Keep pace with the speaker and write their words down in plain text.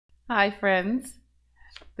Hi, friends.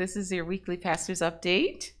 This is your weekly pastor's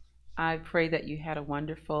update. I pray that you had a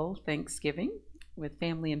wonderful Thanksgiving with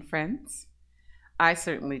family and friends. I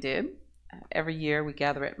certainly did. Every year we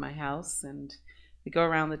gather at my house and we go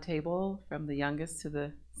around the table from the youngest to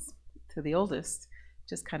the oldest,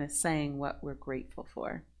 just kind of saying what we're grateful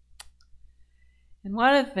for. And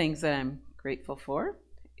one of the things that I'm grateful for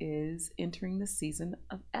is entering the season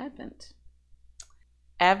of Advent.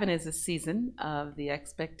 Advent is a season of the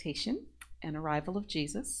expectation and arrival of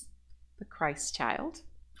Jesus, the Christ child.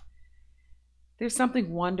 There's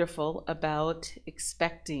something wonderful about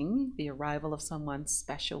expecting the arrival of someone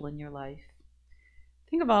special in your life.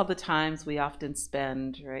 Think of all the times we often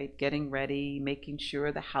spend, right, getting ready, making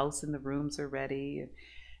sure the house and the rooms are ready,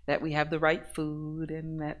 that we have the right food,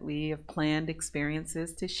 and that we have planned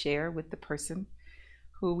experiences to share with the person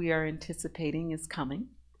who we are anticipating is coming.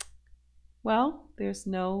 Well, there's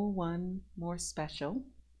no one more special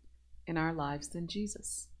in our lives than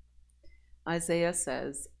Jesus. Isaiah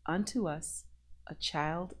says, "Unto us a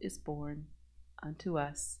child is born, unto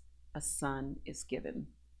us a son is given."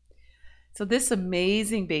 So this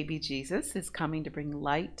amazing baby Jesus is coming to bring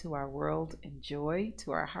light to our world and joy to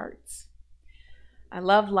our hearts. I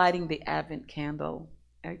love lighting the Advent candle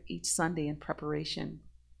each Sunday in preparation.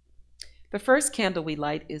 The first candle we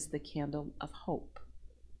light is the candle of hope.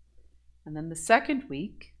 And then the second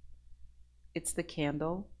week, it's the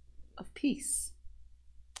candle of peace.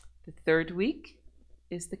 The third week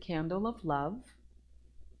is the candle of love.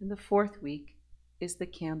 And the fourth week is the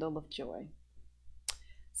candle of joy.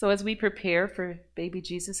 So as we prepare for baby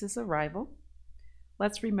Jesus' arrival,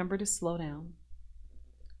 let's remember to slow down.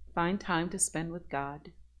 Find time to spend with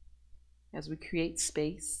God as we create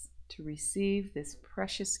space to receive this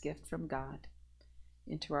precious gift from God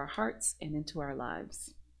into our hearts and into our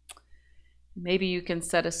lives. Maybe you can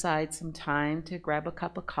set aside some time to grab a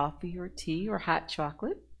cup of coffee or tea or hot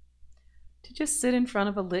chocolate, to just sit in front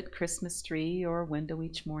of a lit Christmas tree or a window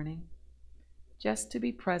each morning, just to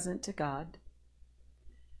be present to God.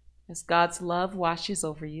 As God's love washes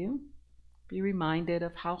over you, be reminded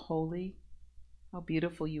of how holy, how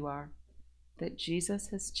beautiful you are, that Jesus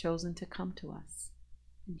has chosen to come to us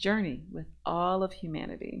and journey with all of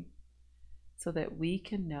humanity so that we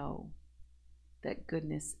can know that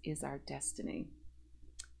goodness is our destiny.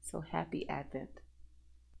 So happy Advent.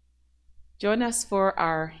 Join us for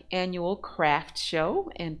our annual craft show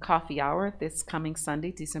and coffee hour this coming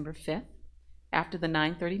Sunday, December 5th, after the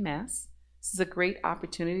 9:30 Mass. This is a great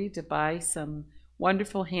opportunity to buy some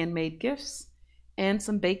wonderful handmade gifts and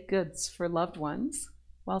some baked goods for loved ones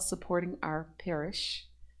while supporting our parish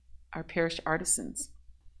artisans.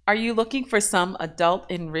 Are you looking for some adult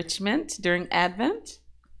enrichment during Advent?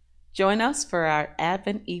 Join us for our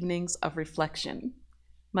Advent Evenings of Reflection.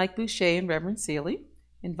 Mike Boucher and Reverend Seeley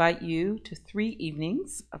invite you to 3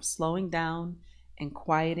 evenings of slowing down and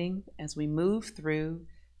quieting as we move through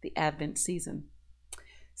the Advent season.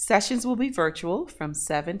 Sessions will be virtual from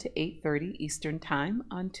 7 to 8:30 Eastern Time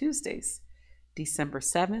on Tuesdays, December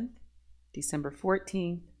 7th, December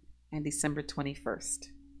 14th, and December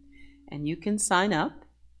 21st. And you can sign up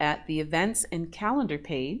at the events and calendar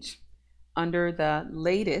page under the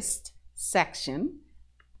latest section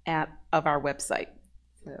of our website.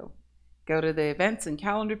 So go to the events and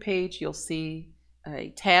calendar page. You'll see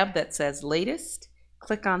a tab that says latest.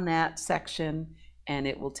 Click on that section and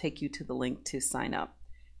it will take you to the link to sign up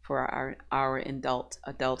for our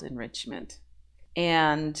adult enrichment.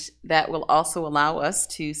 And that will also allow us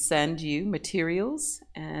to send you materials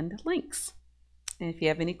and links. And if you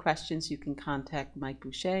have any questions, you can contact Mike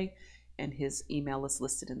Boucher, and his email is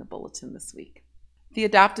listed in the bulletin this week. The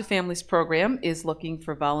Adoptive Families Program is looking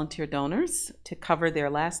for volunteer donors to cover their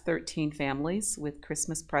last 13 families with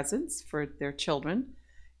Christmas presents for their children,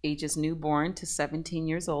 ages newborn to 17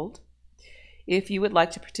 years old. If you would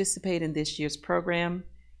like to participate in this year's program,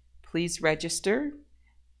 please register,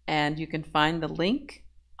 and you can find the link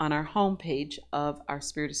on our homepage of our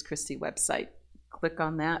Spiritus Christi website. Click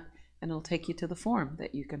on that, and it'll take you to the form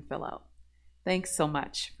that you can fill out. Thanks so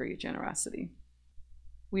much for your generosity.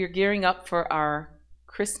 We are gearing up for our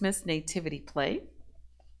Christmas Nativity play.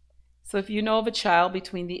 So if you know of a child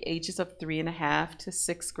between the ages of 3.5 to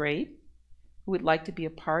 6th grade who would like to be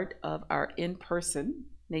a part of our in-person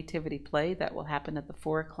Nativity play that will happen at the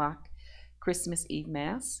 4 o'clock Christmas Eve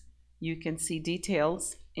Mass, you can see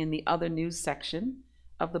details in the other news section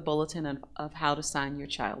of the bulletin of how to sign your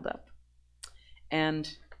child up.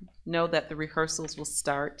 And know that the rehearsals will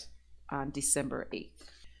start on December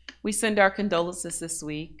 8th. We send our condolences this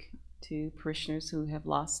week to parishioners who have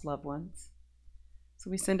lost loved ones. So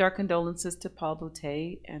we send our condolences to Paul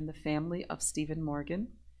Boutet and the family of Stephen Morgan,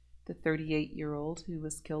 the 38-year-old who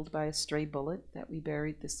was killed by a stray bullet that we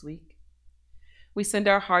buried this week. We send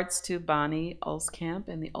our hearts to Bonnie Ulskamp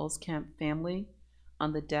and the Ulskamp family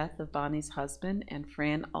on the death of Bonnie's husband and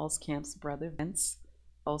Fran Ulskamp's brother, Vince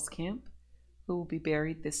Ulskamp, who will be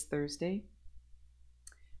buried this Thursday.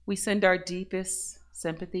 We send our deepest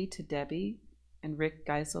sympathy to Debbie and Rick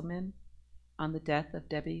Geiselman on the death of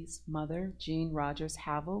Debbie's mother, Jean Rogers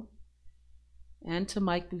Havel, and to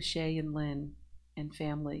Mike Boucher and Lynn and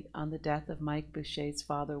family on the death of Mike Boucher's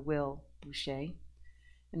father, Will Boucher.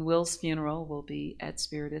 And Will's funeral will be at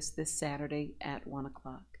Spiritus this Saturday at 1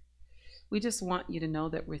 o'clock. We just want you to know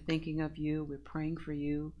that we're thinking of you, we're praying for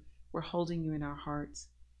you, we're holding you in our hearts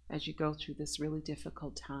as you go through this really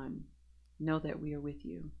difficult time. Know that we are with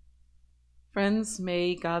you. Friends,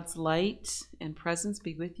 may God's light and presence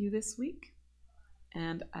be with you this week,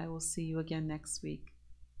 and I will see you again next week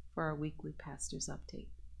for our weekly Pastor's Update.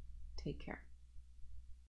 Take care.